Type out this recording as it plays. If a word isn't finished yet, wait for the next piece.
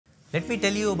Let me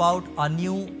tell you about our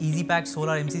new EasyPact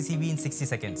Solar MCCB in 60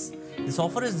 seconds. This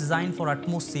offer is designed for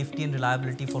utmost safety and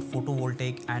reliability for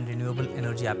photovoltaic and renewable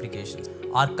energy applications.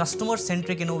 Our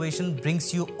customer-centric innovation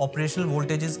brings you operational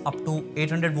voltages up to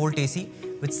 800 volt AC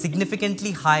with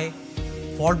significantly high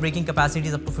fault breaking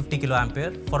capacities up to 50 kA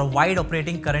for a wide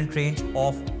operating current range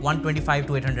of 125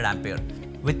 to 800 ampere.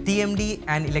 With TMD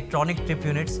and electronic trip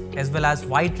units as well as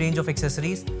wide range of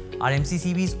accessories, our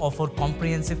MCCBs offer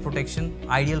comprehensive protection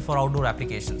ideal for outdoor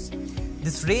applications.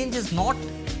 This range is not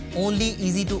only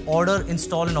easy to order,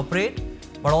 install and operate,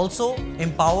 but also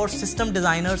empowers system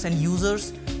designers and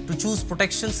users to choose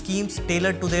protection schemes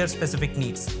tailored to their specific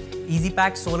needs.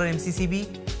 EasyPact Solar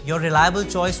MCCB, your reliable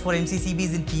choice for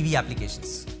MCCBs in PV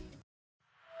applications.